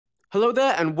Hello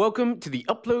there, and welcome to the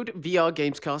Upload VR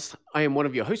Gamescast. I am one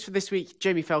of your hosts for this week,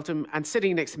 Jamie Feltham, and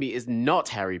sitting next to me is not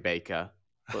Harry Baker,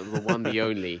 but the one, the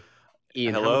only,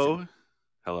 Ian Hamilton.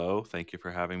 Hello. Thank you for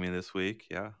having me this week.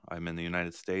 Yeah, I'm in the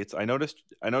United States. I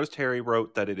noticed Harry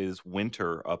wrote that it is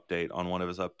winter update on one of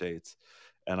his updates,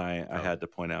 and I had to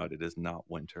point out it is not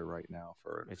winter right now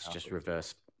for. It's just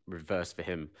reverse for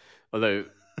him. Although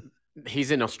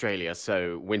he's in Australia,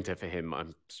 so winter for him,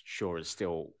 I'm sure, is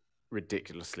still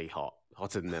ridiculously hot,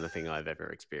 hotter than anything I've ever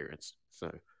experienced. So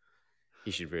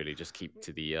he should really just keep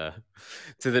to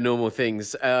the normal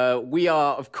things. We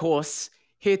are, of course,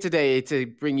 here today to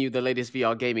bring you the latest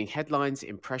VR gaming headlines,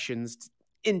 impressions,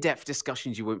 in-depth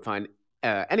discussions you won't find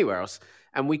anywhere else.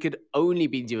 And we could only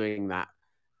be doing that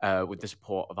with the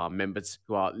support of our members,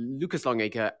 who are Lucas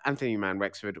Longacre, Anthony Mann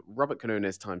Wexford, Robert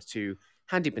Canones ×2,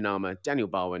 Handy Panama, Daniel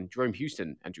Barwin, Jerome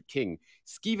Houston, Andrew King,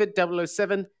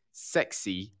 Skeever007,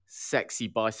 Sexy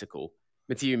Bicycle,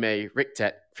 Matthew May, Rick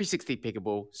Tett, 360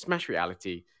 Pickable, Smash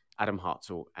Reality, Adam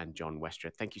Hartzell, and John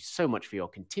Westra. Thank you so much for your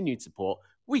continued support.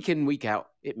 Week in, week out,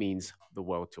 it means the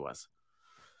world to us.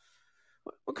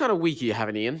 What kind of week are you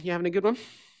having, Ian? You having a good one?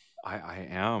 I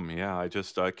am, yeah. I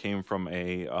just came from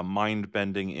a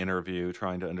mind-bending interview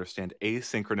trying to understand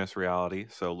asynchronous reality,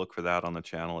 so look for that on the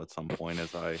channel at some point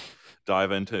as I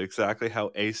dive into exactly how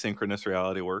asynchronous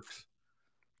reality works.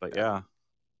 But yeah.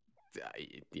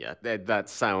 Yeah, that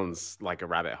sounds like a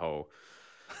rabbit hole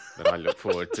that I look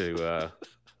forward to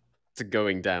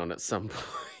going down at some point.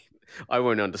 I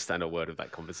won't understand a word of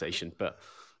that conversation, but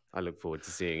I look forward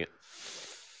to seeing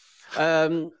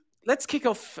it. Let's kick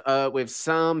off with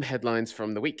some headlines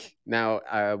from the week.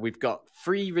 Now, we've got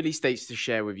 3 release dates to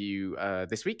share with you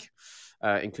this week,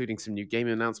 including some new game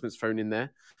announcements thrown in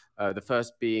there. The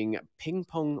first being Ping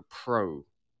Pong Pro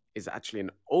is actually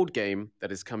an old game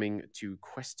that is coming to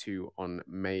Quest 2 on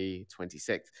May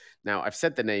 26th. Now, I've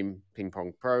said the name Ping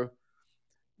Pong Pro,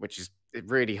 which is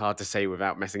really hard to say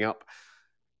without messing up.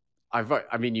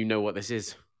 I mean, you know what this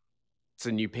is. It's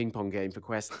a new ping pong game for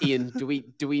Quest. Ian, do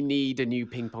we need a new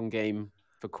ping pong game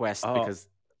for Quest? Because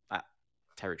that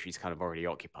territory's kind of already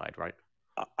occupied, right?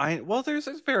 Well, there's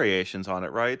variations on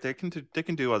it, right? They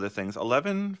can do other things.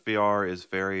 11 VR is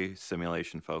very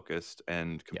simulation focused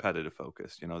and competitive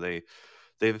focused. You know,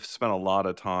 they've spent a lot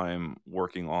of time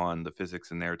working on the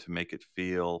physics in there to make it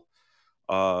feel,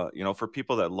 you know, for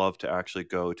people that love to actually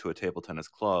go to a table tennis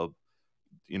club,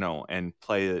 you know, and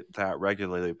play that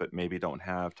regularly, but maybe don't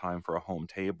have time for a home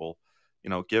table, you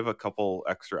know, give a couple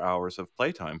extra hours of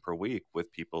playtime per week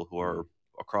with people who are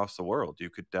across the world. You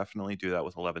could definitely do that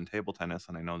with 11 table tennis,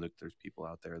 and I know that there's people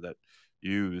out there that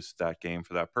use that game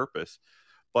for that purpose.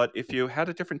 But if you had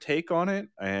a different take on it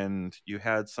and you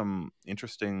had some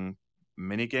interesting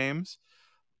mini games,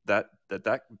 that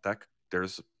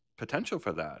there's potential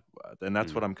for that, and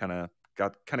that's what I'm kind of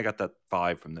got that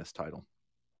vibe from this title.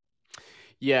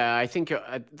 Yeah, I think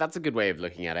that's a good way of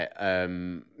looking at it.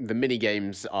 The mini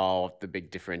games are the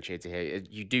big differentiator here.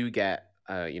 You do get,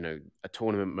 you know, a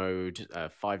tournament mode,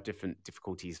 5 different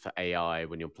difficulties for AI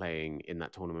when you're playing in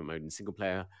that tournament mode in single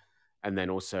player, and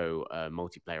then also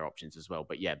multiplayer options as well.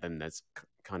 But yeah, then there's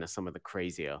kind of some of the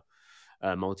crazier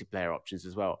multiplayer options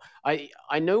as well.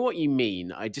 I know what you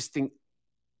mean. I just think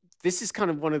this is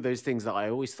kind of one of those things that I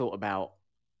always thought about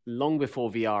long before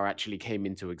VR actually came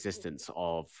into existence,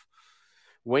 of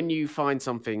when you find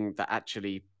something that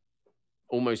actually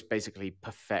almost basically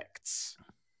perfects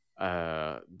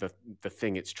the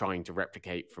thing it's trying to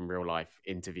replicate from real life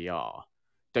into VR,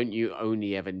 don't you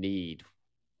only ever need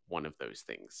one of those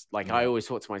things? Like, I always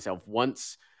thought to myself,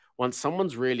 once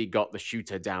someone's really got the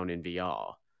shooter down in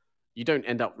VR, you don't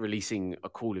end up releasing a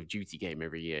Call of Duty game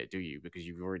every year, do you? Because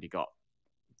you've already got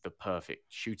the perfect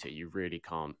shooter. You really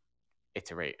can't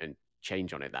iterate and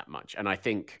change on it that much. And I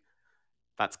think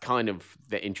that's kind of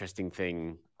the interesting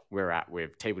thing we're at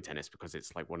with table tennis, because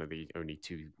it's like one of the only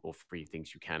 2 or 3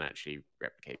 things you can actually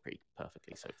replicate pretty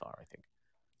perfectly so far, I think.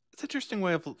 It's an interesting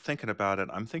way of thinking about it.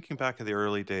 I'm thinking back to the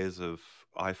early days of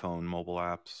iPhone mobile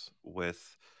apps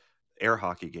with air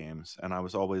hockey games, and I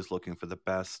was always looking for the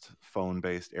best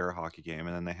phone-based air hockey game.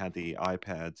 And then they had the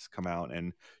iPads come out,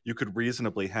 and you could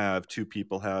reasonably have 2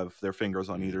 people have their fingers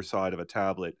on either side of a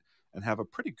tablet and have a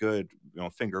pretty good, you know,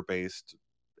 finger-based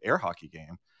air hockey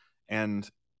game. And,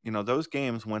 you know, those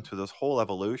games went through this whole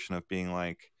evolution of being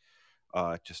like,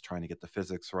 just trying to get the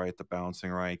physics right, the bouncing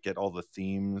right, get all the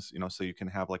themes, you know, so you can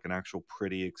have like an actual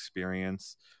pretty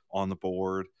experience on the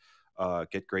board,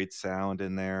 get great sound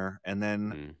in there. And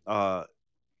then,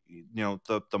 you know,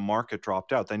 the market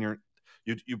dropped out. Then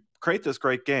you create this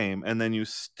great game, and then you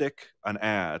stick an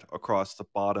ad across the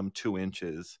bottom 2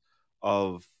 inches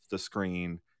of the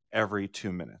screen every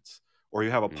 2 minutes, or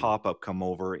you have a pop-up come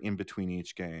over in between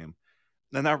each game,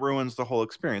 then that ruins the whole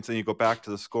experience. And you go back to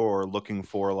the store looking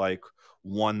for like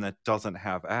one that doesn't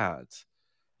have ads.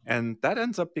 And that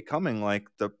ends up becoming like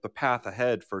the path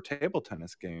ahead for table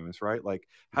tennis games, right? Like,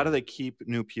 how do they keep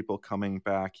new people coming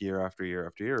back year after year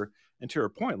after year? And to your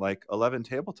point, like 11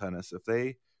 table tennis, if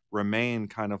they remain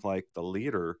kind of like the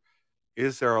leader,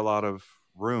 is there a lot of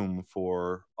room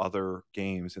for other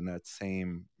games in that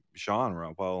same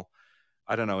genre? Well,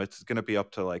 I don't know. It's going to be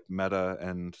up to like Meta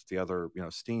and the other,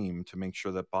 Steam, to make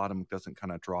sure that bottom doesn't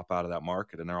kind of drop out of that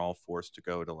market and they're all forced to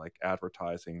go to like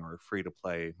advertising or free to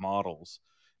play models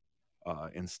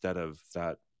instead of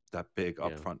that big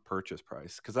upfront purchase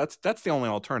price. Because that's the only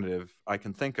alternative I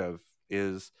can think of,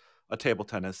 is a table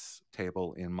tennis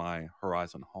table in my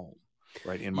Horizon home,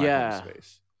 right, in my home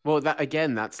space. Well,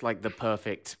 that's like the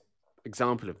perfect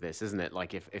example of this, isn't it?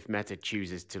 Like if Meta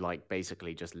chooses to like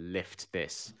basically just lift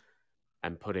this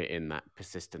and put it in that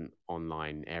persistent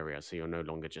online area, so you're no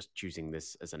longer just choosing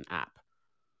this as an app.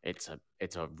 It's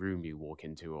a room you walk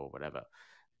into or whatever.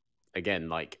 Again,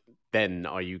 like, then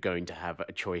are you going to have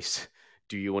a choice?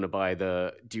 Do you want to I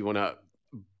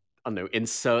don't know,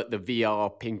 insert the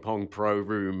VR Ping Pong Pro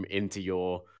room into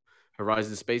your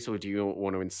Horizon space, or do you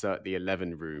want to insert the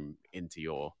 11 room into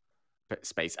your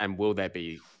space? And will there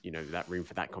be, that room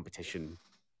for that competition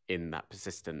in that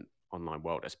persistent online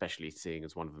world, especially seeing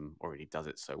as one of them already does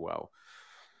it so well?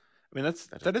 I mean,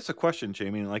 that is a question,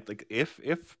 Jamie. Like if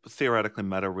theoretically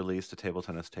Meta released a table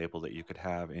tennis table that you could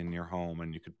have in your home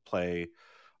and you could play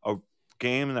a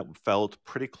game that felt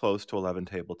pretty close to 11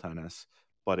 table tennis,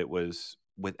 but it was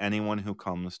with anyone who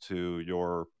comes to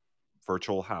your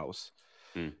virtual house,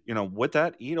 would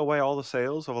that eat away all the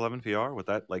sales of 11 VR? Would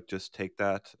that like just take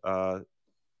that,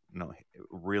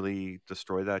 really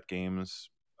destroy that game's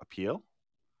appeal?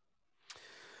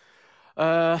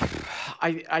 I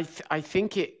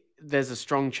think there's a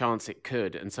strong chance it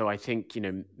could. And so I think,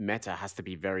 Meta has to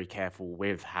be very careful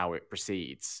with how it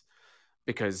proceeds,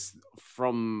 because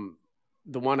from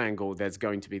the one angle, there's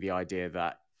going to be the idea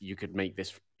that you could make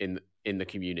this in the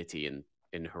community and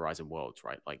in Horizon Worlds,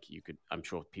 right? Like I'm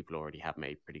sure people already have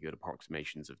made pretty good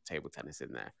approximations of table tennis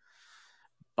in there,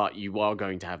 but you are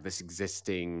going to have this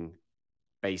existing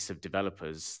base of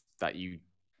developers that you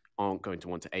aren't going to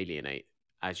want to alienate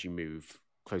as you move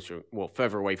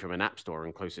further away from an app store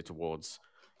and closer towards,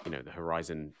 the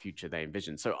Horizon future they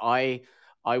envision. So I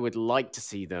would like to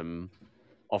see them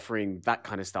offering that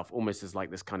kind of stuff almost as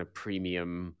like this kind of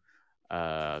premium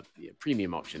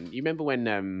option. You remember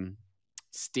when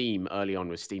Steam early on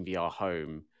with Steam VR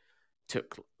Home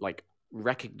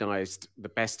recognized the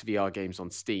best VR games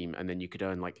on Steam, and then you could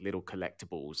earn like little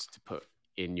collectibles to put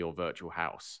in your virtual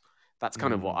house. That's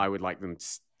kind of what I would like them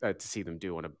to see them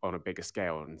do on a bigger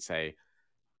scale, and say,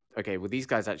 okay, well, these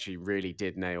guys actually really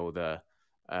did nail the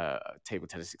table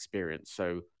tennis experience.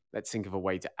 So let's think of a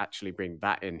way to actually bring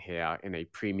that in here in a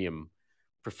premium,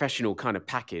 professional kind of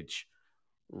package,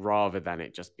 rather than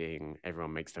it just being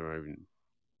everyone makes their own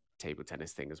table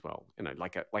tennis thing as well.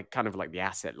 Like kind of like the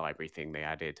asset library thing they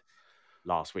added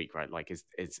last week, right? Like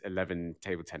it's 11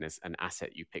 table tennis, an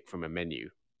asset you pick from a menu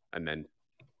and then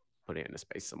put it in a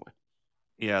space somewhere.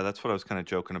 Yeah, that's what I was kind of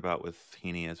joking about with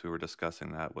Heaney as we were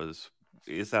discussing that,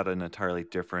 is that an entirely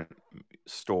different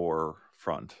store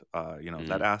front?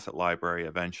 That asset library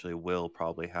eventually will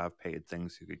probably have paid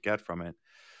things you could get from it,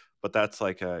 but that's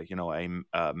like a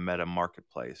meta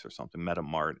marketplace or something. Meta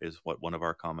Mart is what one of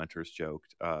our commenters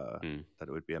joked, that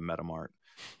it would be a Meta Mart.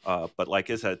 But like,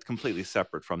 is that completely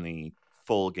separate from the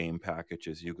full game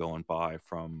packages you go and buy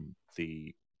from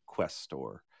the Quest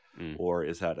store? Or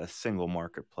is that a single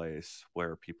marketplace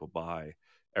where people buy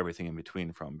everything in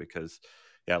between from? Because,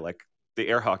 like the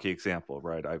air hockey example,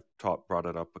 right? I've brought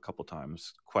it up a couple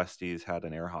times. Questies had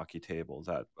an air hockey table,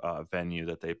 that venue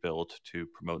that they built to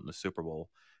promote in the Super Bowl,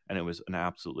 and it was an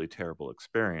absolutely terrible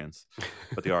experience.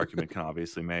 But the argument can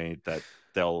obviously be made that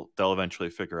they'll eventually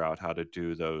figure out how to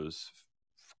do those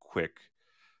quick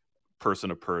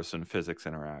person-to-person physics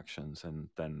interactions, and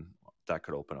then that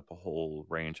could open up a whole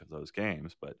range of those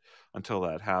games. But until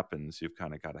that happens, you've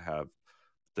kind of got to have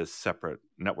this separate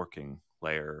networking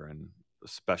layer and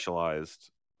specialized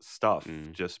stuff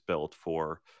just built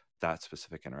for that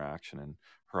specific interaction. And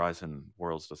Horizon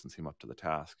Worlds doesn't seem up to the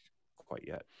task quite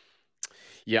yet.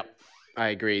 Yep, I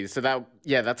agree. So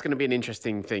that's going to be an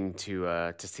interesting thing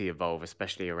to see evolve,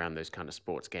 especially around those kind of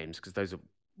sports games, because those will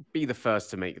be the first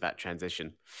to make that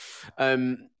transition.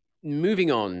 Moving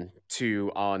on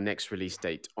to our next release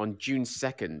date, on June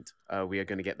 2nd, we are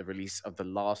going to get the release of The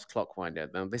Last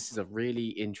Clockwinder. Now, this is a really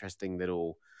interesting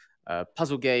little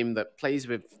puzzle game that plays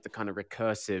with the kind of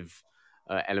recursive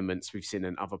elements we've seen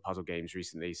in other puzzle games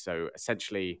recently. So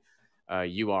essentially,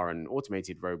 you are an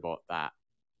automated robot that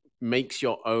makes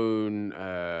your own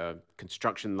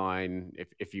construction line,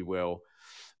 if you will,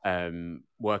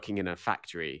 working in a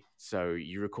factory. So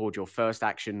you record your first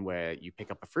action where you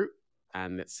pick up a fruit,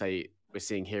 and let's say we're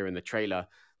seeing here in the trailer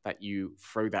that you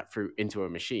throw that fruit into a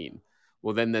machine.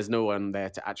 Well, then there's no one there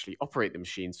to actually operate the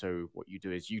machine. So what you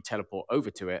do is you teleport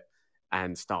over to it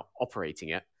and start operating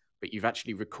it, but you've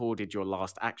actually recorded your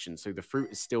last action. So the fruit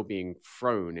is still being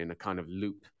thrown in a kind of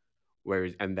loop,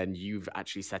 and then you've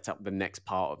actually set up the next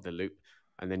part of the loop,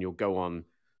 and then you'll go on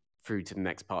through to the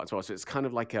next part as well. So it's kind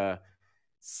of like a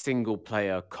single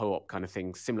player co-op kind of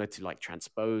thing, similar to like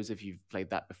Transpose, if you've played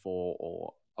that before,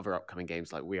 or other upcoming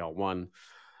games like We Are One.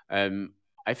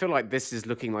 I feel like this is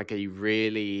looking like a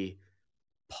really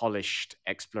polished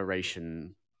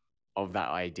exploration of that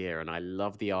idea, and I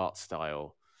love the art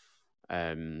style.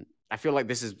 I feel like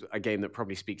this is a game that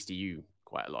probably speaks to you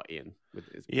quite a lot, Ian.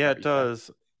 Yeah, it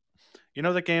does. You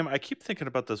know, the game, I keep thinking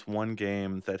about this one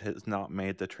game that has not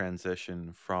made the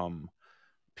transition from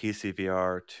PC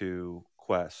VR to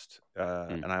Quest.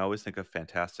 And I always think of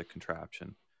Fantastic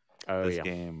Contraption. This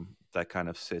game that kind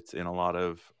of sits in a lot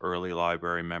of early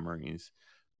library memories,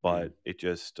 but it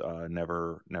just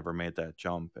never made that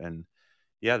jump. And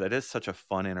yeah, that is such a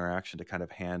fun interaction to kind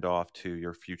of hand off to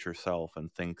your future self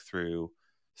and think through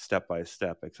step by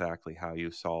step exactly how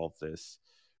you solve this.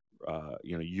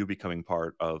 You becoming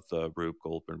part of the Rube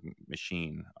Goldberg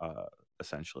machine,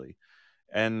 essentially.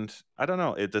 And I don't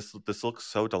know, this looks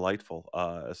so delightful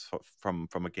from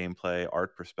a gameplay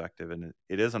art perspective, and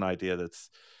it is an idea that's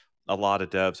a lot of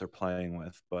devs are playing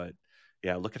with. But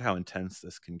yeah, look at how intense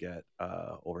this can get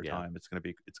over time. It's gonna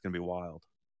be wild.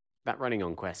 That running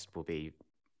on Quest will be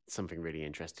something really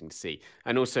interesting to see,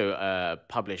 and also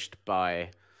published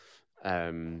by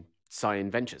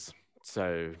Cyan Ventures.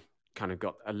 So kind of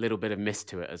got a little bit of mist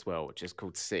to it as well, which is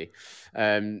cool to see.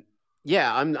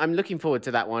 Yeah, I'm looking forward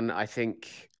to that one. I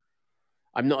think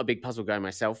I'm not a big puzzle guy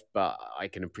myself, but I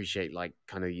can appreciate like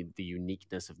kind of the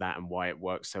uniqueness of that and why it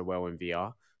works so well in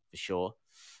VR for sure.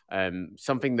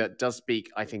 Something that does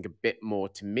speak, I think, a bit more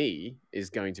to me is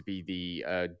going to be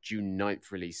the June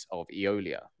 9th release of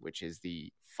Eolia, which is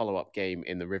the follow-up game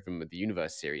in the Rhythm of the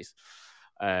Universe series.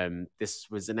 This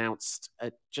was announced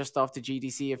just after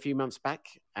GDC a few months back,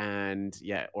 and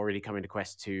yeah, already coming to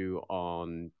Quest 2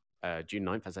 on June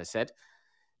 9th, as I said.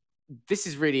 This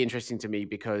is really interesting to me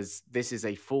because this is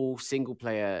a full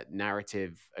single-player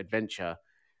narrative adventure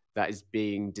that is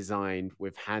being designed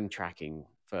with hand tracking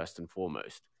first and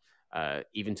foremost,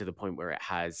 even to the point where it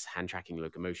has hand tracking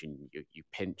locomotion. You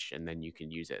pinch, and then you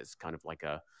can use it as kind of like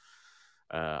a,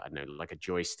 I don't know, like a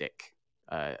joystick,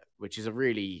 which is a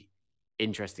really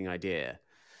interesting idea.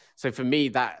 So for me,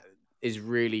 that is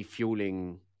really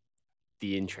fueling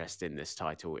the interest in this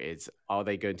title. Is, are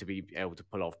they going to be able to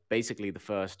pull off basically the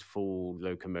first full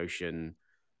locomotion,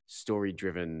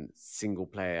 story-driven,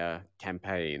 single-player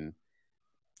campaign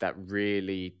that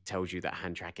really tells you that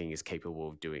hand tracking is capable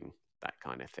of doing that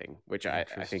kind of thing, which I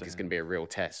think is going to be a real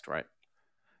test, right?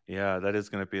 Yeah, that is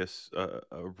going to be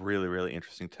a really, really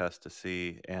interesting test to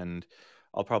see. And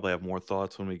I'll probably have more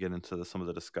thoughts when we get into some of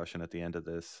the discussion at the end of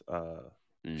this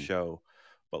show.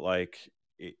 But like,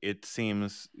 it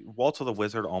seems Waltz of the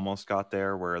Wizard almost got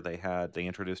there, where they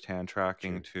introduced hand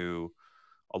tracking to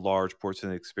a large portion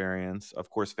of the experience. Of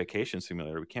course, Vacation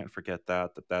Simulator, we can't forget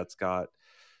that's got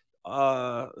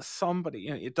somebody,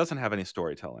 it doesn't have any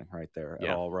storytelling right there at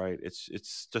all, right?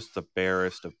 It's just the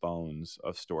barest of bones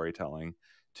of storytelling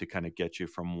to kind of get you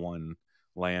from one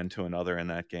land to another in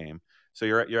that game. So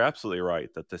you're absolutely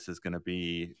right that this is going to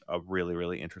be a really,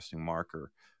 really interesting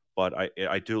marker. But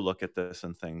I do look at this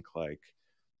and think like,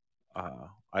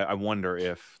 I wonder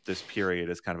if this period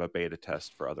is kind of a beta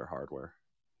test for other hardware.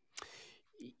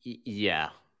 Yeah,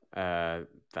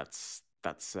 that's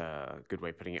a good way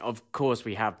of putting it. Of course,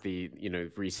 we have the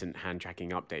recent hand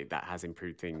tracking update that has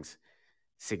improved things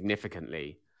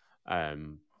significantly.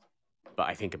 But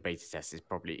I think a beta test is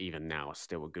probably even now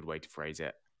still a good way to phrase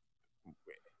it.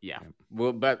 Yeah.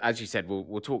 Well, but as you said,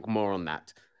 we'll talk more on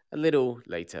that a little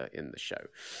later in the show.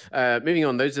 Moving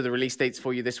on, those are the release dates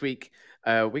for you this week.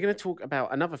 We're going to talk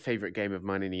about another favorite game of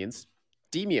mine and Ian's,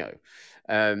 Demeo.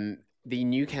 The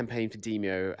new campaign for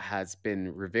Demeo has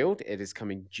been revealed. It is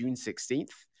coming June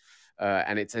 16th.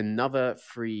 And it's another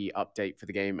free update for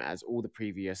the game, as all the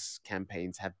previous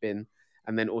campaigns have been.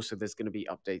 And then also there's going to be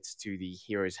updates to the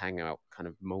Heroes Hangout kind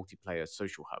of multiplayer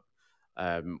social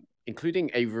hub, including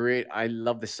I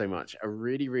love this so much, a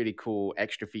really, really cool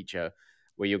extra feature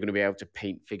where you're going to be able to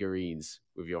paint figurines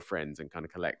with your friends and kind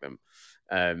of collect them.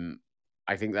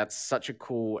 I think that's such a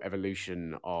cool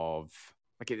evolution of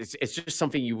like it's just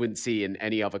something you wouldn't see in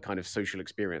any other kind of social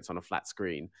experience on a flat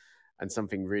screen, and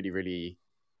something really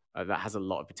that has a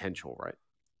lot of potential, right?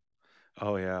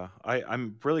 Oh yeah,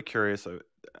 I'm really curious.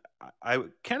 I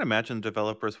can't imagine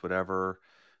developers would ever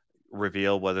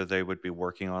reveal whether they would be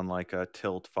working on like a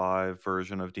Tilt 5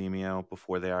 version of Demeo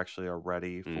before they actually are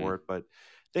ready Mm, for it. But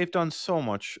they've done so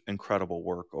much incredible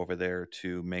work over there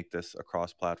to make this a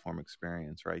cross-platform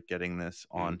experience, right? Getting this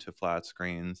mm, onto flat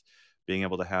screens, being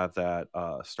able to have that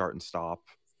start and stop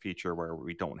feature where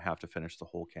we don't have to finish the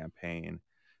whole campaign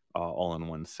all in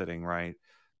one sitting, right?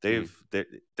 mm.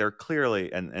 They're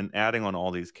clearly and adding on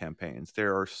all these campaigns. They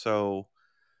are so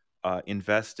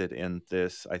invested in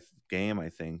this game, I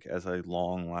think, as a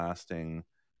long-lasting,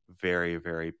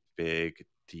 very big,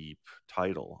 deep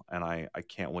title, and I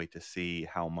can't wait to see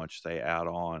how much they add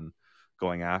on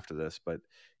going after this. But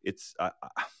it's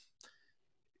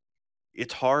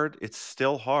it's hard. It's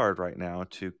still hard right now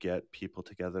to get people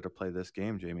together to play this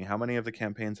game. Jamie, how many of the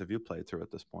campaigns have you played through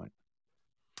at this point?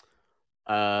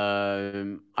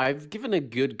 I've given a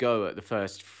good go at the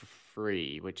first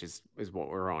three, which is what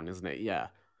we're on, isn't it? Yeah.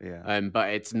 Yeah, But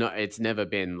it's never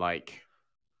been like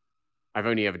I've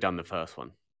only ever done the first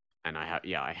one, and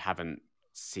I haven't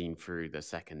seen through the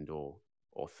second or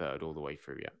third all the way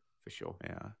through yet, for sure.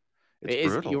 yeah. It's It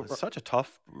is brutal. It's such a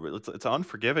tough. It's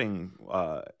unforgiving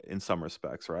in some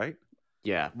respects, right?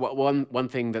 yeah. One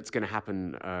thing that's going to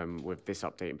happen with this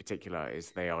update in particular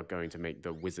is they are going to make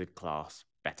the wizard class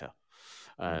better,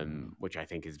 Mm. which I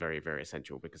think is very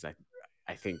essential because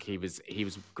I think he was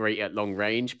great at long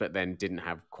range, but then didn't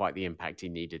have quite the impact he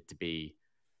needed to be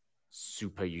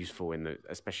super useful in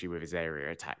especially with his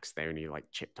area attacks. They only like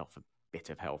chipped off a bit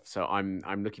of health, so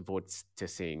I'm looking forward to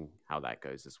seeing how that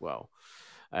goes as well.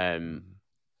 Mm.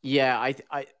 Yeah,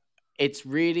 it's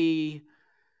really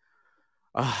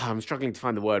I'm struggling to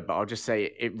find the word, but I'll just say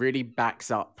it really backs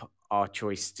up our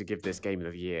choice to give this game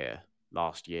of the year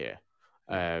last year.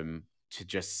 Yeah. To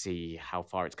just see how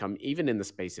far it's come, even in the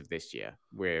space of this year,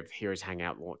 with Heroes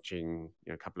Hangout launching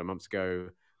a couple of months ago,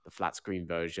 the flat screen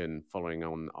version following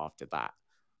on after that,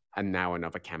 and now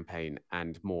another campaign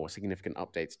and more significant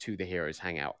updates to the Heroes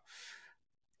Hangout.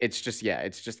 It's just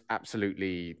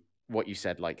absolutely what you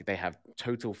said. Like they have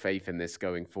total faith in this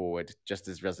going forward, just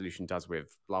as Resolution does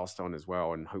with Blast On as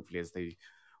well, and hopefully as they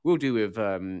will do with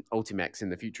Ultimex in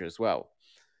the future as well.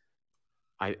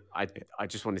 I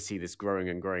just want to see this growing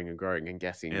and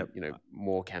getting Yep.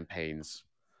 more campaigns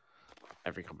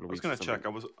every couple of I was weeks. gonna check.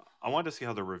 I wanted to see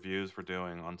how the reviews were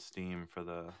doing on Steam for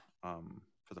the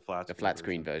flat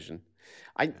screen version.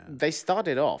 Yeah. They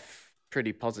started off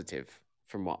pretty positive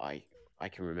from what I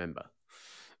can remember,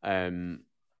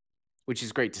 which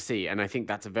is great to see, and I think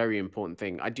that's a very important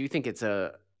thing. I do think it's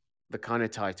the kind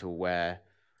of title where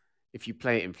if you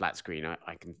play it in flat screen,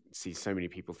 I can see so many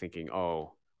people thinking,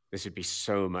 oh, this would be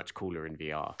so much cooler in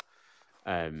VR,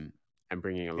 and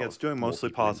bringing a lot. Yeah, it's doing mostly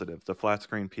positive. The flat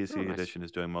screen PC nice. edition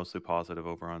is doing mostly positive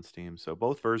over on Steam. So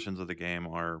both versions of the game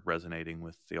are resonating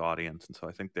with the audience, and so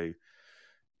I think they,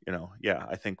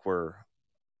 I think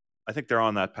they're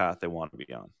on that path they want to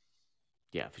be on.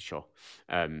 Yeah, for sure.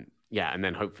 Yeah, and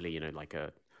then hopefully, like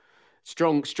a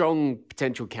strong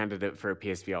potential candidate for a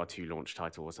PSVR 2 launch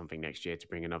title or something next year to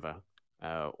bring another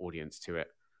audience to it,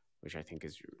 which I think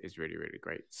is really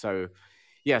great. So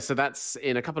yeah, so that's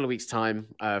in a couple of weeks' time.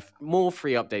 More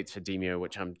free updates for Demeo,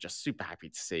 which I'm just super happy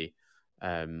to see.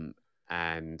 And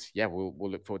yeah, we'll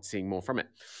look forward to seeing more from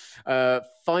it.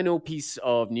 Final piece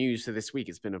of news for this week.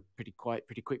 It's been a pretty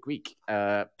quick week.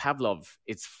 Pavlov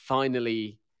is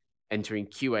finally entering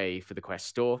QA for the Quest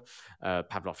store.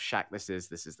 Pavlov Shack, this is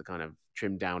the kind of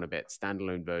trimmed down a bit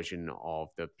standalone version of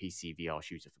the PC VR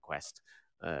shooter for Quest,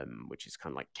 which is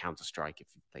kind of like Counter-Strike if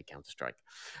you play Counter-Strike.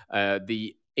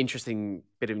 The interesting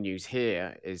bit of news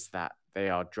here is that they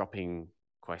are dropping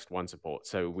Quest 1 support.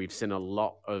 So we've seen a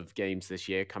lot of games this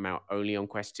year come out only on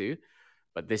Quest 2,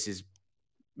 but this is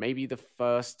maybe the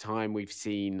first time we've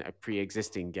seen a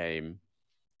pre-existing game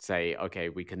say, okay,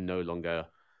 we can no longer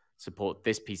support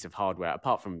this piece of hardware,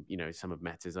 apart from some of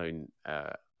Meta's own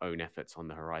efforts on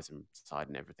the Horizon side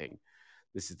and everything.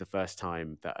 This is the first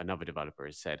time that another developer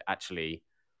has said, actually,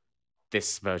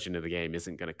 this version of the game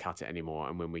isn't going to cut it anymore.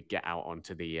 And when we get out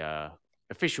onto the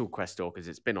official Quest store, because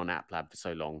it's been on App Lab for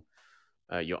so long,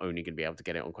 you're only going to be able to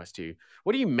get it on Quest 2.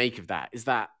 What do you make of that? Is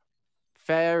that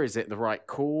fair? Is it the right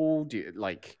call? Do you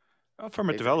like? From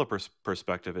a developer's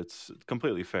perspective, it's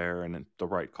completely fair and the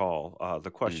right call.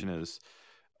 The question is,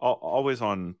 always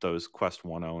on those Quest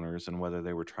 1 owners and whether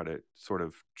they were trying to sort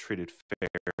of treated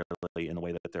fairly in the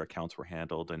way that their accounts were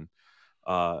handled, and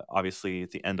obviously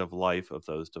the end of life of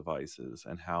those devices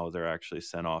and how they're actually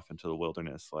sent off into the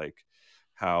wilderness, like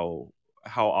how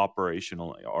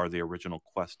operational are the original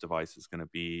Quest devices going to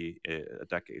be a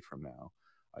decade from now,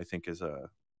 I think is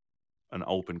an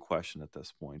open question at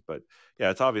this point. But yeah,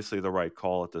 it's obviously the right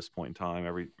call at this point in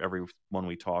time. Everyone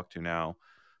we talk to now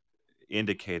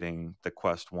indicating the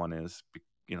Quest 1 is,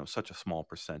 such a small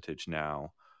percentage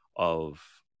now of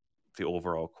the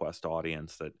overall Quest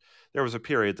audience that there was a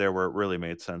period there where it really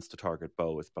made sense to target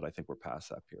both, but I think we're past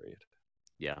that period.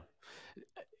 Yeah.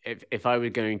 If I were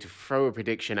going to throw a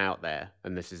prediction out there,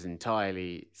 and this is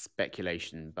entirely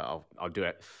speculation, but I'll do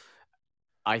it.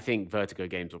 I think Vertigo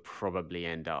Games will probably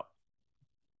end up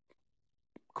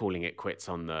calling it quits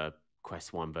on the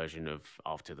Quest 1 version of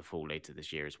After the Fall later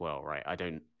this year as well, right? I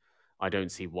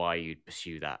don't see why you'd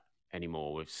pursue that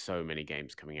anymore with so many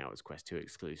games coming out as Quest 2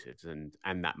 exclusives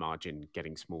and that margin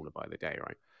getting smaller by the day,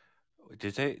 right?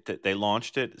 Did they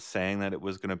launched it saying that it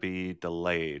was going to be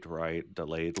delayed, right?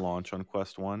 Delayed launch on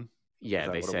Quest 1? Yeah,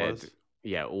 they said,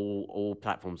 yeah, all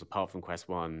platforms apart from Quest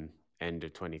 1 end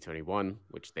of 2021,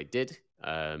 which they did.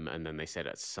 And then they said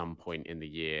at some point in the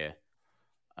year,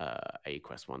 a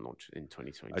Quest 1 launch in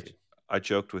 2022. I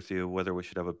joked with you whether we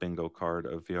should have a bingo card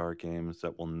of VR games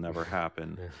that will never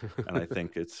happen. And I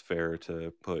think it's fair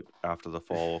to put After the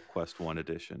Fall Quest 1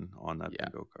 edition on that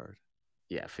bingo card.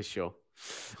 Yeah, for sure.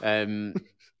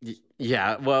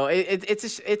 Yeah, well,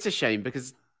 it's a shame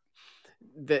because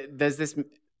there's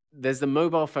the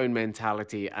mobile phone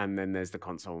mentality and then there's the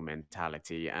console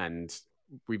mentality. And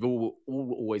we've all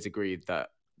always agreed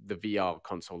that the VR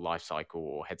console lifecycle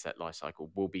or headset lifecycle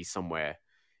will be somewhere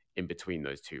in between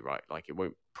those two, right? Like it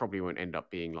probably won't end up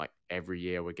being like every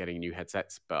year we're getting new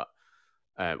headsets, but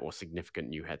or significant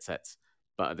new headsets.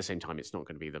 But at the same time, it's not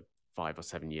going to be the 5 or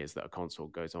 7 years that a console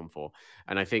goes on for.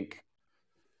 And I think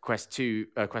Quest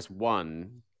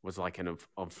 1 was like an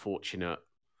unfortunate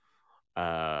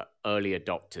early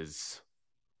adopters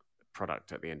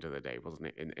product at the end of the day, wasn't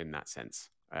it? In that sense,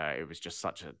 it was just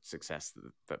such a success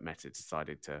that Meta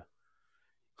decided to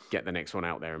get the next one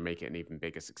out there and make it an even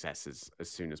bigger success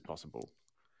as soon as possible.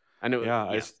 And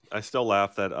I still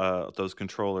laugh that those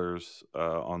controllers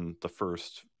on the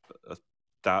first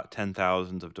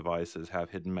 10,000s of devices have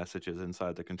hidden messages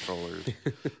inside the controllers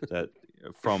that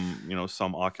from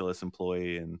some Oculus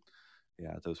employee, and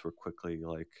yeah, those were quickly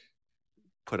like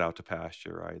put out to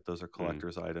pasture, right? Those are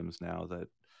collector's items now that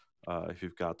if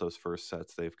you've got those first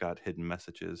sets, they've got hidden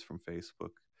messages from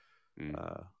Facebook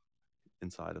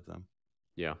inside of them.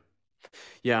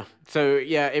 Yeah. So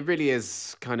yeah, it really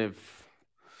is kind of.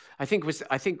 I think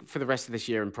for the rest of this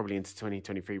year and probably into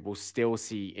 2023, we'll still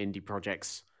see indie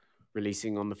projects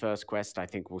releasing on the first Quest. I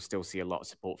think we'll still see a lot of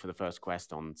support for the first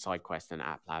Quest on SideQuest and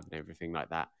App Lab and everything like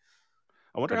that.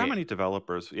 I wonder how many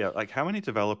developers, how many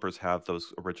developers have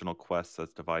those original Quests as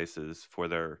devices for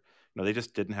their, they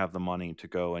just didn't have the money to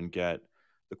go and get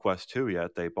the Quest 2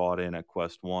 yet. They bought in at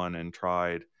Quest 1 and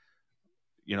tried,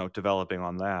 developing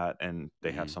on that, and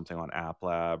they have something on App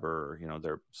Lab or,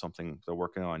 they're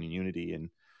working on Unity, and,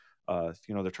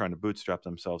 they're trying to bootstrap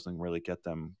themselves and really get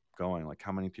them going. Like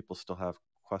how many people still have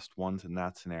Quest 1s in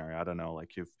that scenario? I don't know.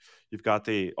 Like you've got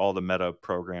all the Meta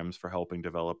programs for helping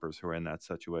developers who are in that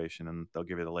situation, and they'll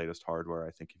give you the latest hardware,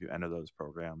 I think, if you enter those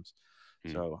programs.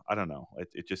 So I don't know.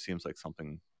 It just seems like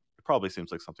something. It probably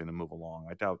seems like something to move along.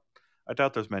 I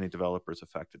doubt there's many developers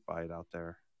affected by it out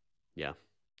there. Yeah,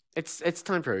 it's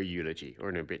time for a eulogy or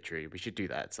an obituary. We should do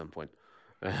that at some point.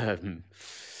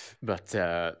 But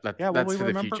that's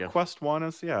for the future. Quest 1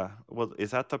 is Well,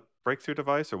 is that the breakthrough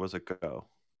device or was it Go?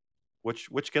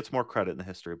 Which gets more credit in the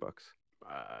history books?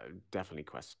 Definitely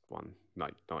Quest 1.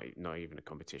 Not even a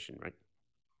competition, right?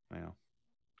 Yeah.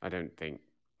 I don't think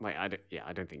I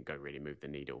don't think Go really moved the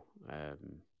needle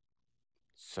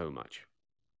so much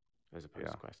as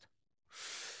opposed to Quest.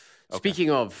 Okay.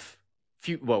 Speaking of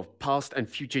past and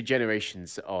future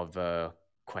generations of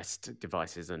Quest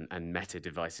devices and Meta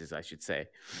devices, I should say,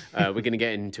 we're going to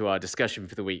get into our discussion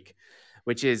for the week,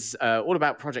 which is all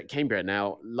about Project Cambria.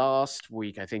 Now, last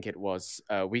week, I think it was,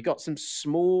 we got some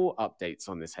small updates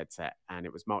on this headset, and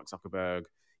it was Mark Zuckerberg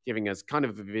giving us kind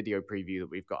of a video preview that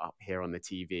we've got up here on the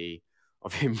TV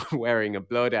of him wearing a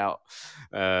blurred out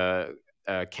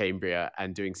Cambria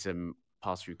and doing some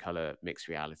pass-through color mixed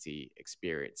reality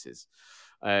experiences.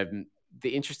 The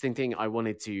interesting thing I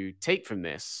wanted to take from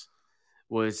this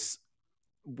was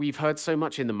we've heard so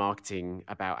much in the marketing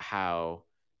about how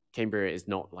Cambria is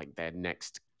not like their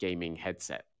next gaming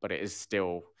headset, but it's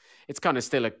kind of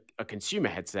still a consumer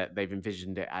headset, they've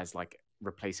envisioned it as like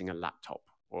replacing a laptop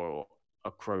or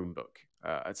a Chromebook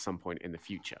at some point in the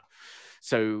future.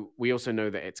 So we also know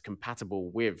that it's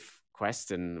compatible with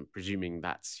Quest, and presuming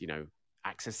that's,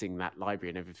 accessing that library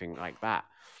and everything like that.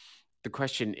 The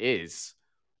question is,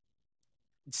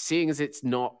 seeing as it's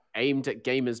not aimed at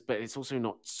gamers, but it's also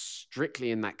not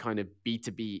strictly in that kind of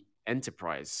B2B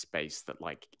enterprise space that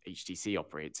like HTC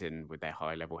operates in with their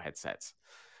high level headsets,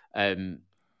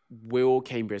 will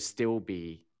Cambria still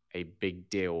be a big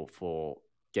deal for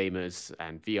gamers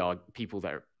and VR people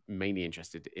that are mainly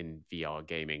interested in VR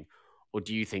gaming? Or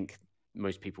do you think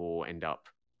most people will end up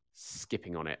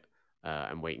skipping on it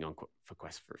and waiting on for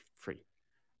Quest for free?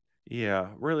 Yeah,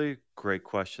 really great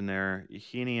question there.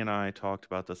 Heaney and I talked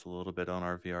about this a little bit on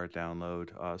our VR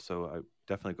download. So I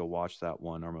definitely go watch that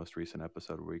one, our most recent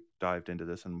episode where we dived into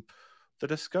this. And the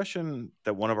discussion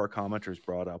that one of our commenters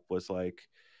brought up was like,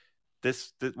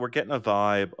 we're getting a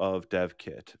vibe of dev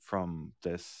kit from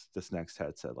this next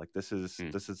headset. Like this is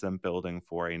them building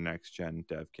for a next gen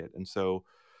dev kit. And so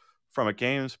from a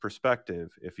games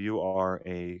perspective, if you are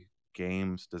a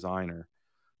games designer,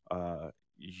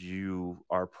 you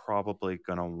are probably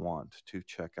going to want to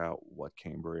check out what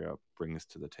Cambria brings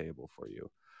to the table for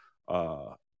you.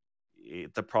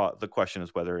 The question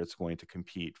is whether it's going to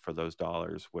compete for those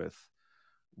dollars with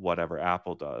whatever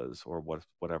Apple does or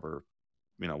whatever,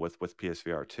 with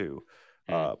PSVR 2.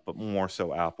 But more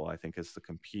so Apple, I think, is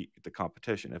the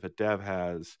competition. If a dev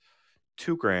has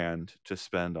 $2,000 to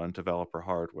spend on developer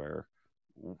hardware,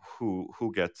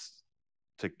 who gets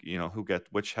to,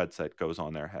 which headset goes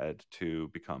on their head to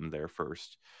become their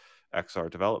first XR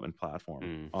development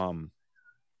platform.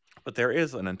 But there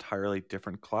is an entirely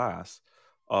different class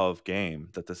of game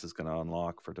that this is going to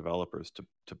unlock for developers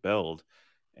to build.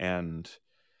 And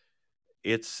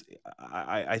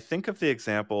I think of the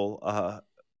example,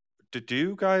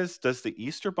 does the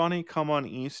Easter Bunny come on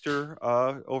Easter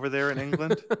over there in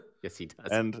England? Yes, he does.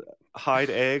 And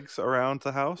hide eggs around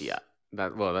the house? Yeah,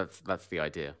 that's the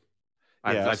idea.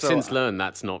 Yeah, I've since learned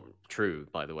that's not true,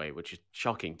 by the way, which is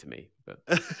shocking to me. But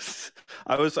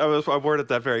I worded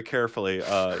that very carefully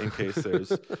in case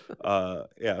there's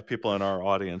people in our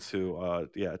audience who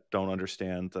don't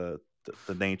understand the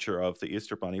nature of the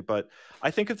Easter Bunny. But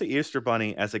I think of the Easter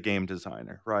Bunny as a game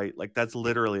designer, right? Like that's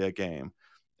literally a game.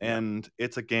 And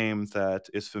it's a game that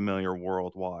is familiar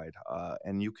worldwide.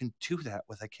 And you can do that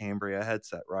with a Cambria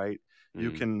headset, right?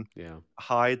 You can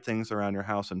hide things around your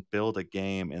house and build a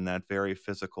game in that very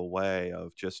physical way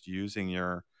of just using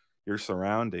your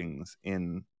surroundings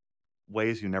in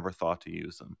ways you never thought to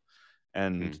use them.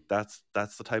 And that's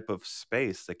the type of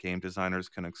space that game designers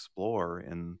can explore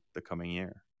in the coming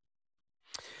year.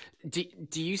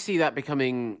 Do you see that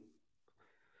becoming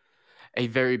a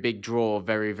very big draw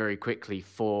very, very quickly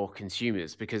for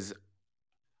consumers? Because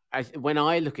when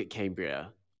I look at Cambria,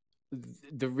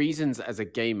 the reasons as a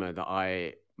gamer that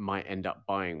I might end up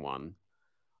buying one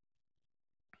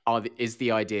is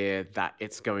the idea that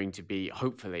it's going to be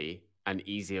hopefully an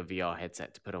easier VR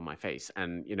headset to put on my face.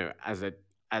 And,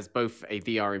 as both a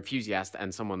VR enthusiast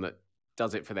and someone that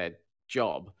does it for their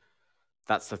job,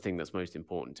 that's the thing that's most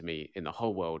important to me in the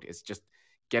whole world, is just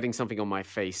getting something on my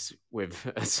face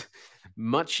with as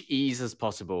much ease as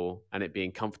possible and it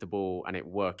being comfortable and it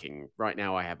working. Right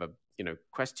now I have a,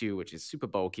 Quest 2, which is super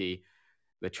bulky.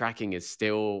 The tracking is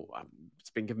still,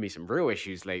 it's been giving me some real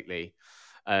issues lately.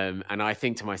 And I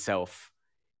think to myself,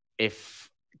 if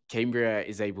Cambria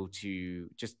is able to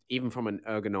just, even from an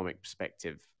ergonomic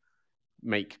perspective,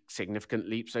 make significant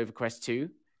leaps over Quest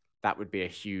 2, that would be a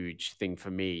huge thing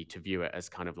for me to view it as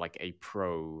kind of like a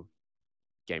pro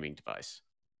gaming device.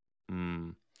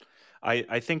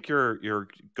 I think you're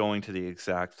going to the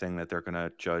exact thing that they're going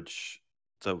to judge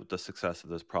the success of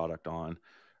this product on,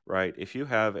 right? If you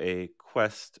have a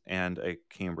Quest and a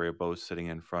Cambria both sitting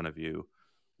in front of you,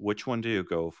 which one do you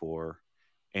go for?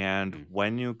 And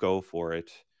when you go for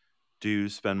it, do you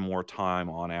spend more time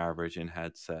on average in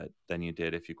headset than you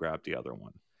did if you grabbed the other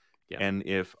one? Yeah. And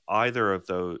if either of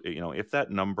those, if that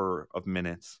number of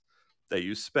minutes that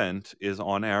you spent is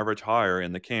on average higher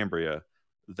in the Cambria,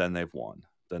 then they've won.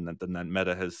 Then that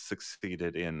Meta has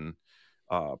succeeded in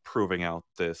proving out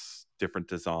this different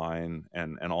design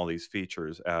and all these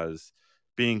features as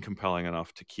being compelling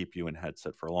enough to keep you in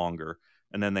headset for longer.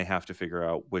 And then they have to figure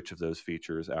out which of those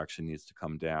features actually needs to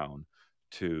come down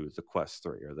to the Quest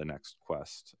 3 or the next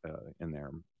Quest in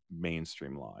their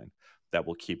mainstream line that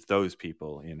will keep those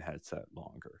people in headset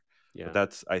longer. Yeah.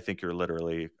 But I think you're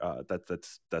literally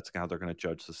that's how they're going to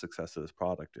judge the success of this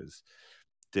product is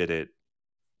did it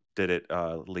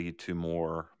lead to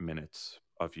more minutes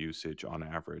of usage on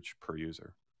average per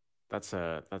user? That's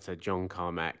a John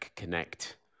Carmack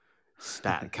Connect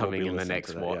stat We'll be coming in the listening to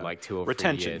next, that, what, yeah. like 2 or 3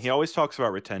 Retention. years? He always talks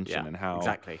about retention Yeah, and how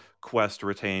exactly. Quest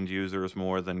retained users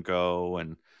more than Go,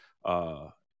 and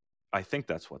I think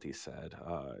that's what he said.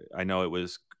 I know it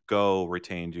was Go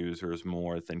retained users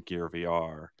more than Gear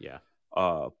VR. Yeah.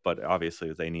 But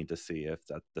obviously they need to see if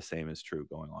that the same is true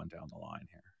going on down the line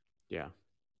here. Yeah.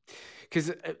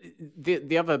 Because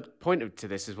the other point to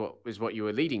this is what you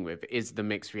were leading with, is the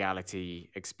mixed reality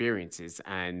experiences.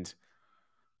 And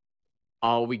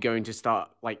are we going to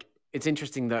start, like, it's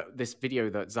interesting that this video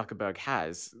that Zuckerberg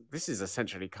has, this is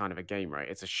essentially kind of a game, right?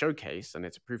 It's a showcase and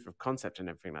it's a proof of concept and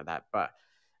everything like that. But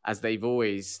as they've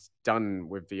always done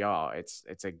with VR,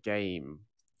 it's a game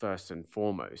first and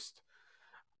foremost.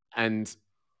 And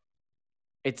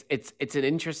it's an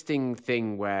interesting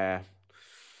thing where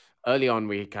early on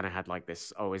we kind of had like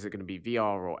this, oh, is it going to be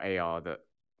VR or AR that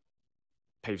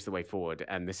paves the way forward?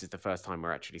 And this is the first time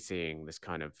we're actually seeing this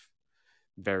kind of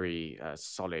very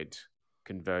solid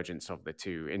convergence of the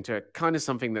two into kind of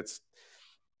something that's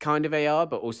kind of AR,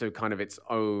 but also kind of its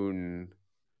own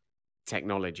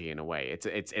technology in a way.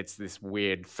 It's this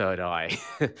weird third eye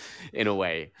in a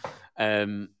way.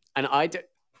 And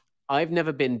I've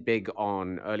never been big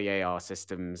on early AR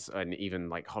systems and even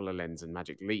like HoloLens and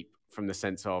Magic Leap, from the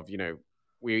sense of, you know,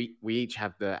 we each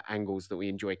have the angles that we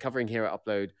enjoy covering here at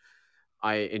Upload.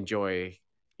 I enjoy,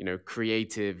 you know,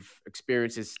 creative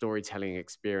experiences, storytelling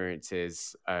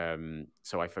experiences.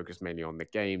 So I focus mainly on the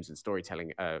games and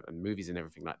storytelling and movies and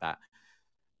everything like that.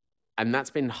 And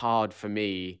that's been hard for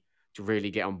me to really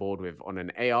get on board with on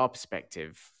an AR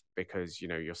perspective, because, you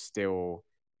know, you're still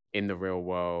in the real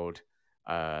world.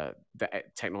 The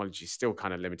technology is still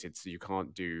kind of limited, so you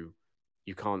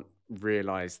can't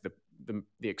realize the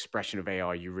expression of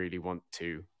AR you really want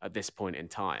to at this point in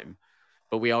time.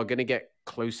 But we are going to get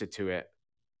closer to it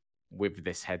with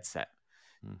this headset.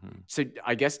 Mm-hmm. So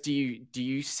I guess, do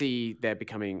you see there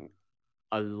becoming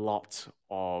a lot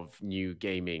of new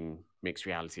gaming mixed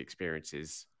reality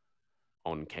experiences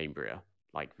on Cambria,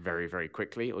 like very, very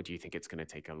quickly? Or do you think it's going to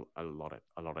take a lot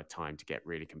of time to get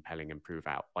really compelling and prove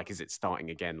out? Like, is it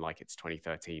starting again like it's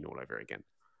 2013 all over again?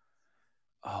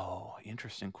 Oh,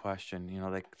 interesting question. You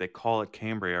know, they call it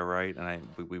Cambria, right? And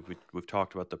we've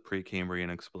talked about the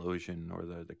pre-Cambrian explosion, or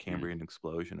the Cambrian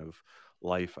explosion of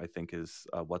life, I think is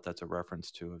what that's a reference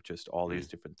to, of just all these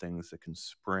different things that can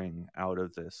spring out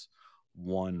of this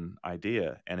one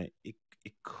idea. And it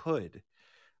could.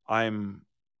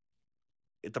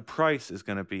 The price is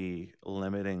going to be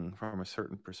limiting from a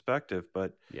certain perspective,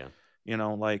 but Yeah. you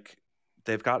know, like,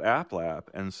 they've got App Lab,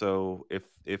 and so if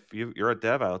you're a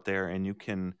dev out there and you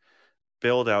can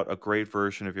build out a great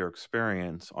version of your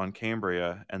experience on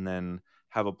Cambria and then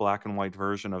have a black and white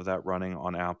version of that running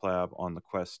on App Lab on the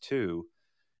Quest 2,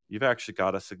 you've actually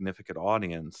got a significant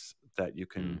audience that you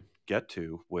can get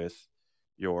to with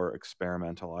your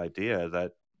experimental idea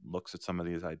that looks at some of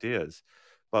these ideas.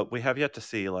 But we have yet to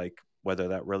see, like, whether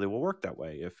that really will work that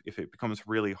way. If it becomes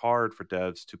really hard for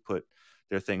devs to put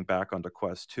their thing back onto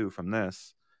Quest 2 from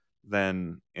this,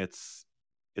 then it's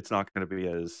not going to be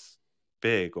as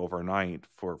big overnight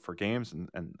for games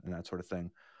and that sort of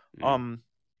thing.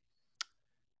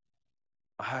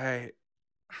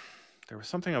 There was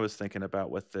something I was thinking about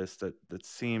with this that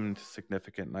seemed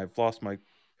significant, and I've lost my.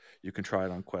 You can try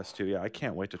it on Quest 2. Yeah, I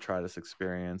can't wait to try this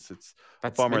experience. It's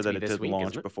a bummer that it did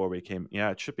launch before we came.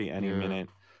 Yeah, it should be any minute.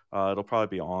 It'll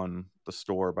probably be on the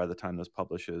store by the time this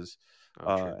publishes.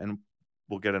 And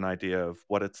we'll get an idea of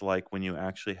what it's like when you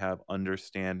actually have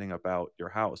understanding about your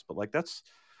house. But like, that's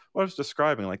what I was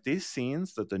describing. Like, these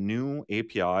scenes, that the new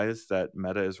APIs that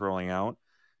Meta is rolling out,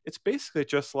 it's basically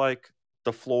just like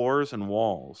the floors and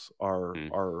walls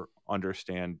are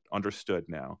understood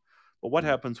now. But what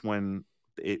happens when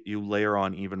you layer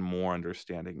on even more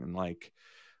understanding, and like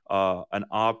an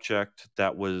object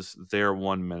that was there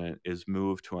 1 minute is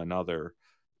moved to another?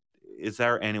 Is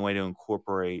there any way to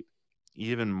incorporate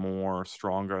even more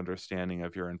stronger understanding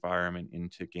of your environment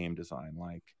into game design?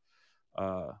 Like,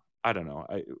 I don't know.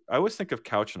 I always think of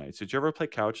Couch Nights. Did you ever play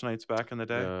Couch Nights back in the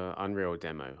day? The Unreal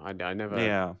demo. I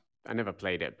never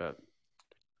played it, but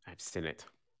I've seen it.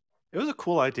 It was a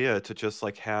cool idea to just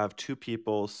like have two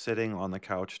people sitting on the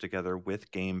couch together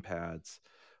with game pads,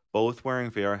 both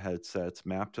wearing VR headsets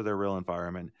mapped to their real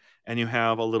environment, and you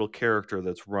have a little character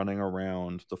that's running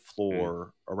around the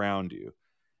floor around you.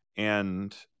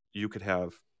 And you could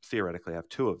theoretically have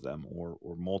two of them, or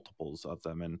multiples of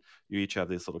them, and you each have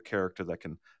this little character that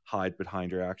can hide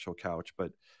behind your actual couch.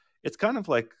 But it's kind of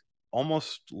like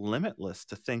almost limitless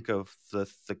to think of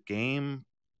the game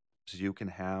you can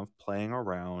have playing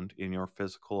around in your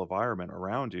physical environment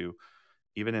around you,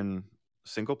 even in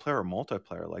single player or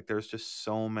multiplayer, like there's just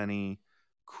so many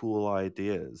cool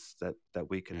ideas that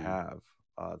we could Mm. have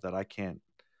that I can't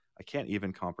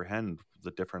even comprehend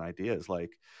the different ideas.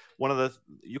 Like one of the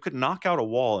you could knock out a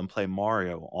wall and play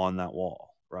Mario on that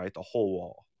wall, right? The whole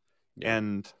wall. Yeah.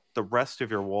 And the rest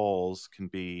of your walls can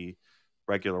be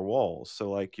regular walls.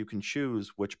 So like you can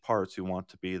choose which parts you want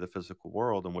to be the physical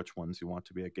world and which ones you want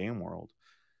to be a game world.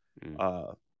 Mm.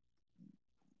 Uh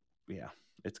yeah,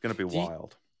 it's going to be Do you,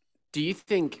 wild. do you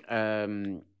think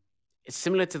it's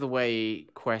similar to the way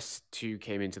Quest 2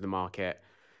 came into the market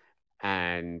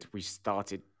and we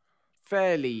started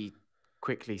fairly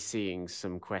quickly seeing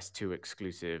some Quest 2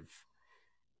 exclusive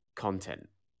content?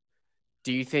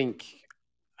 Do you think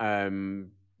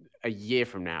a year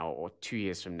from now or 2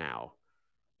 years from now,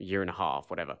 a year and a half,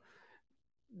 whatever,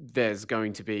 there's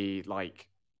going to be like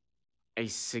a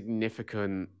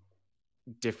significant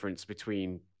difference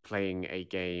between playing a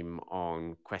game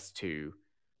on Quest 2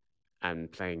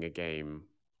 and playing a game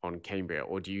on Cambria?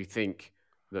 Or do you think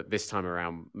that this time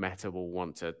around Meta will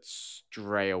want to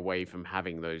stray away from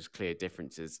having those clear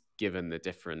differences given the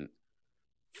different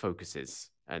focuses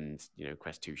and, you know,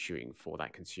 Quest 2 shooting for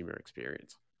that consumer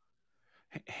experience?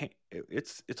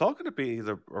 It's all going to be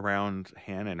around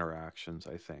hand interactions,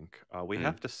 I think. We Mm.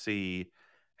 have to see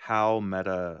how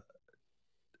Meta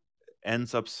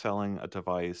ends up selling a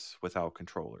device without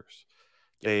controllers.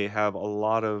 Yeah. They have a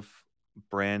lot of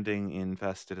branding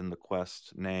invested in the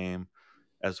Quest name,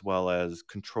 as well as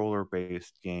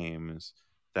controller-based games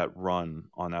that run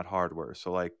on that hardware.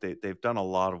 So like they've done a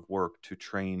lot of work to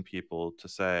train people to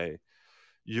say,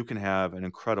 you can have an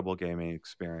incredible gaming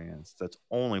experience that's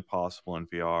only possible in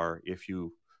VR if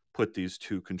you put these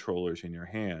two controllers in your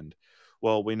hand.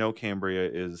 Well, we know Cambria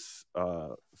is,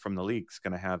 from the leaks,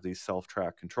 going to have these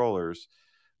self-track controllers.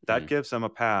 That Mm. gives them a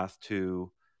path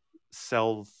to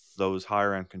sell those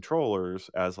higher end controllers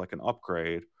as like an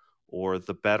upgrade or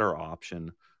the better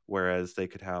option, whereas they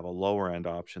could have a lower end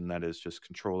option that is just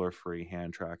controller free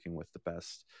hand tracking with the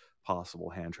best possible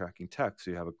hand tracking tech.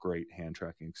 So you have a great hand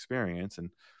tracking experience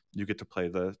and you get to play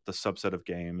the subset of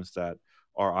games that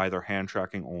are either hand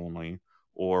tracking only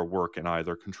or work in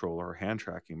either controller or hand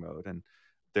tracking mode. And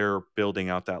they're building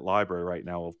out that library right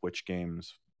now of which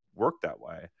games work that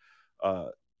way. Uh,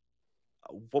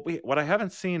 what I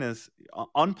haven't seen is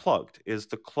Unplugged is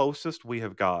the closest we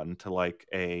have gotten to like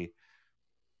a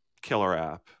killer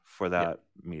app for Yeah. that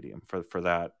medium, for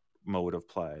that mode of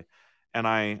play. And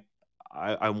I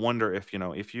wonder if, you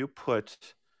know, if you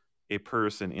put a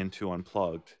person into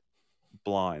Unplugged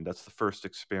blind, that's the first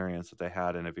experience that they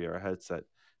had in a VR headset.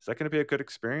 Is that going to be a good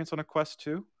experience on a Quest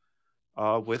 2?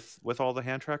 With all the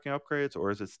hand tracking upgrades,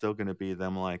 or is it still going to be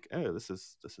them like, oh, this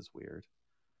is weird?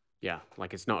 Yeah,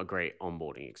 like it's not a great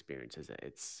onboarding experience, is it?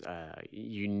 It's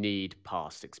you need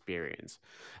past experience,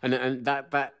 and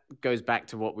that goes back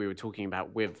to what we were talking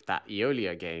about with that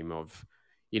Eolia game of,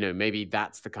 you know, maybe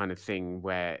that's the kind of thing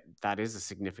where that is a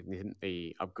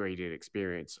significantly upgraded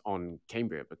experience on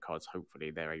Cambria because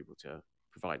hopefully they're able to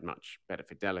provide much better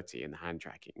fidelity in the hand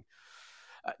tracking.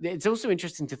 It's also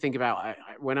interesting to think about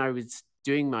when I was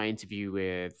doing my interview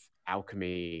with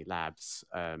Alchemy Labs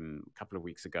a couple of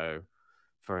weeks ago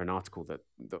for an article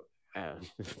that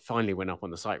finally went up on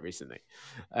the site recently.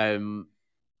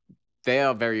 They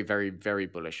are very, very, very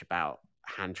bullish about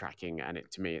hand tracking, and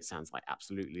to me, it sounds like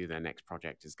absolutely their next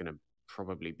project is going to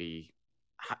probably be,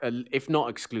 if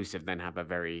not exclusive, then have a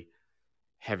very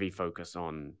heavy focus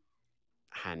on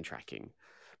hand tracking.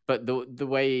 But the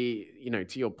way, you know,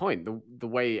 to your point, the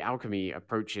way Alchemy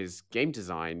approaches game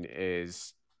design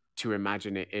is to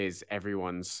imagine it is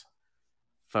everyone's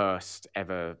first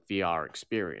ever VR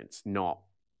experience, not,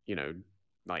 you know,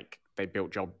 like they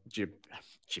built job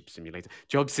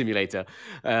simulator,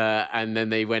 and then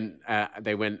they went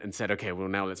and said, okay, well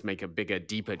now let's make a bigger,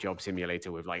 deeper job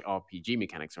simulator with like RPG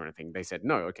mechanics or anything. They said,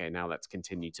 no, okay, now let's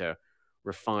continue to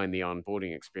refine the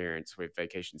onboarding experience with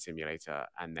Vacation Simulator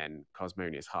and then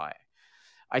Cosmonious High.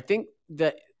 I think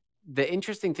that the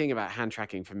interesting thing about hand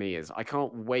tracking for me is I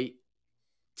can't wait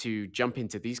to jump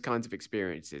into these kinds of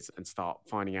experiences and start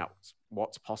finding out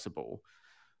what's possible.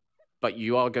 But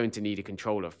you are going to need a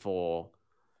controller for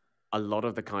a lot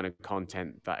of the kind of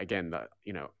content that, again, that,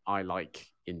 you know, I like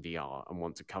in VR and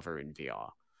want to cover in VR.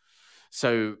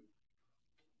 So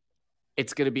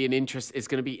it's going to be it's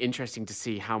going to be interesting to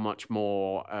see how much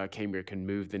more Cambria can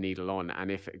move the needle on,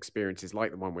 and if experiences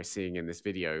like the one we're seeing in this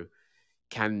video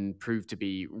can prove to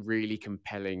be really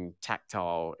compelling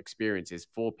tactile experiences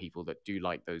for people that do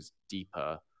like those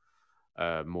deeper,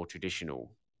 more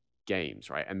traditional games,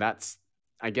 right? And that's,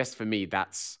 I guess for me,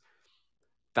 that's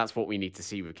what we need to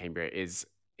see with Cambria is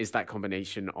is that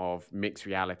combination of mixed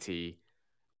reality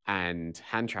and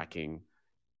hand tracking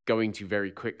going to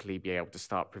very quickly be able to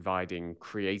start providing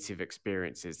creative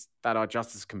experiences that are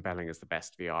just as compelling as the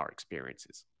best VR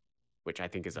experiences, which I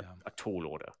think is a tall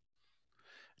order.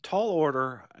 Tall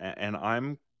order, and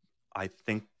I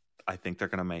think they're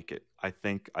going to make it. I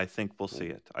think we'll see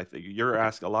it. I think you're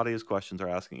asking a lot of these questions are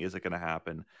asking, is it going to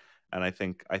happen? And I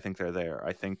think they're there.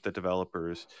 I think the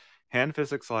developers, Hand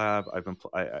Physics Lab.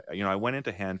 I went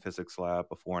into Hand Physics Lab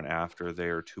before and after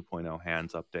their 2.0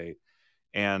 Hands update,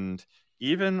 and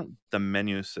even the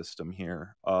menu system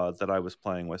here that I was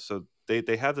playing with. So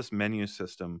they have this menu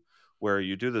system where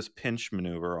you do this pinch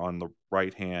maneuver on the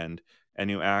right hand, and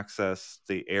you access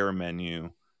the air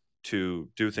menu to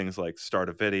do things like start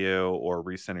a video or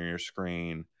recenter your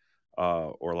screen,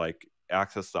 or like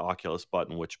access the Oculus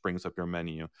button, which brings up your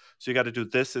menu. So you got to do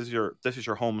this is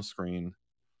your home screen.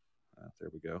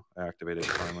 There we go. I activated it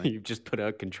finally. You've just put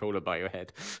a controller by your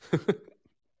head.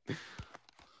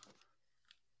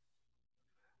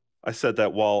 I said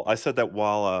that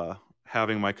while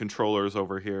having my controllers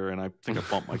over here, and I think I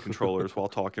bumped my controllers while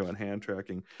talking about hand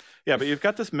tracking. Yeah, but you've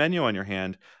got this menu on your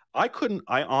hand.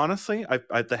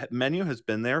 The menu has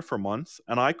been there for months,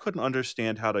 and I couldn't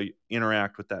understand how to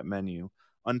interact with that menu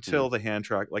until the hand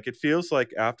track. Like, it feels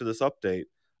like after this update,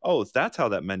 oh, that's how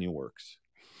that menu works.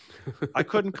 I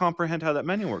couldn't comprehend how that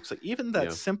menu works. Like, even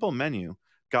that simple menu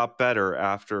got better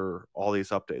after all these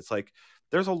updates. Like,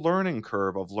 there's a learning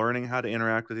curve of learning how to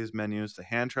interact with these menus. The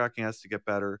hand tracking has to get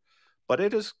better, but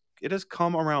it has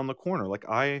come around the corner. Like,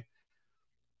 I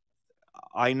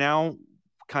now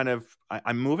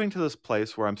I'm moving to this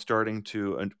place where I'm starting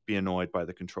to be annoyed by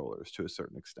the controllers to a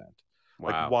certain extent. Wow,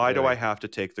 like, why do I have to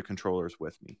take the controllers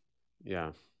with me?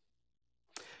 Yeah.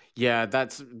 Yeah,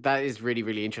 that is really,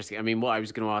 really interesting. I mean, what I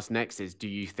was going to ask next is, do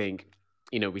you think,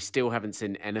 we still haven't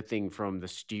seen anything from the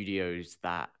studios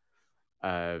that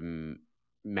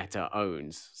Meta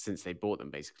owns since they bought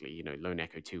them, basically. Lone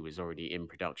Echo 2 was already in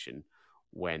production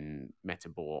when Meta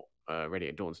bought Ready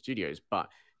at Dawn Studios. But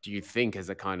do you think, as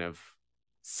a kind of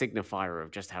signifier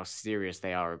of just how serious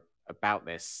they are about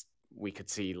this, we could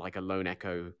see like a Lone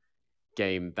Echo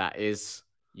game that is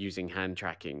using hand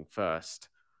tracking first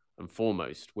and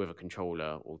foremost with a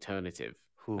controller alternative?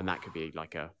 Ooh. And that could be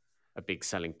like a big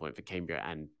selling point for Cambria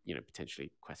and,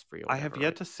 potentially Quest 3 or whatever, I have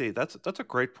yet to see. That's a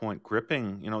great point.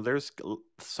 Gripping, there's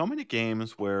so many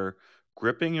games where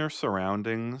gripping your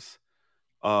surroundings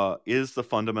is the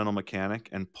fundamental mechanic,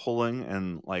 and pulling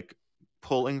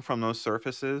from those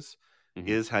surfaces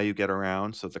is how you get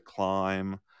around. So the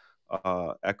climb,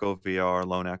 Echo VR,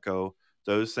 Lone Echo,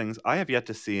 those things. I have yet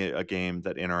to see a game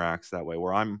that interacts that way,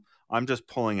 where I'm just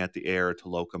pulling at the air to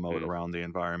locomote around the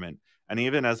environment. And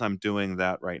even as I'm doing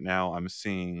that right now, I'm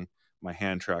seeing my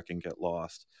hand tracking get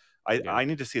lost. I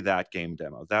need to see that game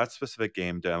demo. That specific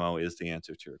game demo is the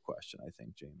answer to your question, I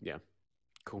think, Jamie. Yeah.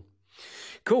 Cool.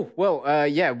 Well,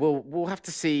 we'll have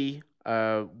to see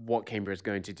what Cambria is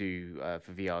going to do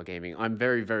for VR gaming. I'm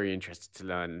very, very interested to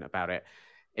learn about it.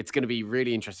 It's going to be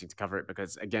really interesting to cover it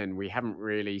because, again, we haven't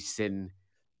really seen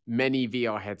many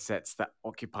VR headsets that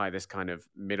occupy this kind of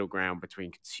middle ground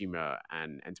between consumer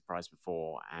and enterprise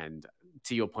before. And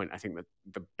to your point, I think that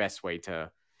the best way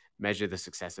to measure the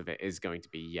success of it is going to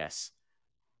be, yes,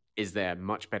 is there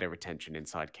much better retention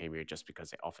inside Cambria just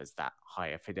because it offers that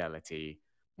higher fidelity,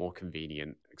 more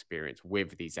convenient experience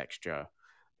with these extra,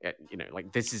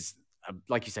 this is,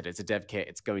 like you said, it's a dev kit.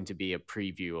 It's going to be a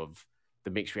preview of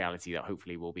the mixed reality that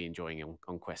hopefully we'll be enjoying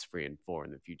on Quest 3 and 4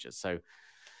 in the future. So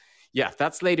yeah,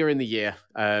 that's later in the year.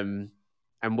 And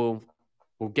we'll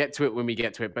get to it when we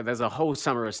get to it. But there's a whole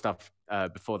summer of stuff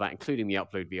before that, including the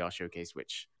UploadVR showcase,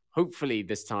 which hopefully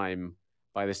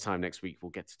by this time next week, we'll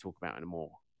get to talk about in a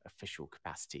more official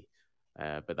capacity.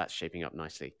 But that's shaping up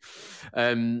nicely.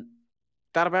 That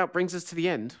about brings us to the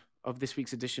end of this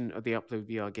week's edition of the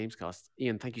UploadVR Gamescast.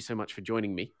 Ian, thank you so much for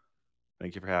joining me.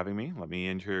 Thank you for having me. Let me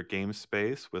into your game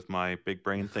space with my big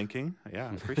brain thinking. Yeah,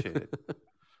 I appreciate it.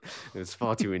 It's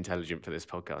far too intelligent for this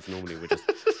podcast. Normally, we're just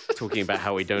talking about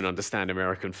how we don't understand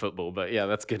American football. But yeah,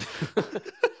 that's good.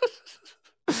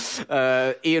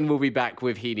 Ian will be back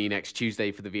with Heaney next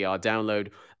Tuesday for the VR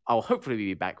download. I'll hopefully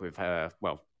be back with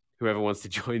whoever wants to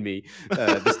join me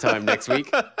this time next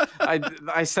week.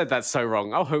 I said that so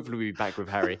wrong. I'll hopefully be back with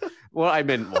Harry. What I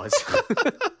meant was...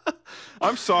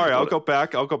 I'm sorry. I'll go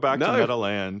back to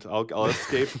Metaland. I'll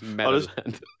escape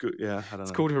Metaland. Yeah, I don't know.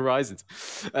 It's called Horizons.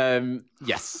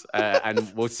 Yes,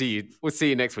 and we'll see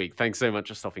you next week. Thanks so much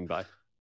for stopping by.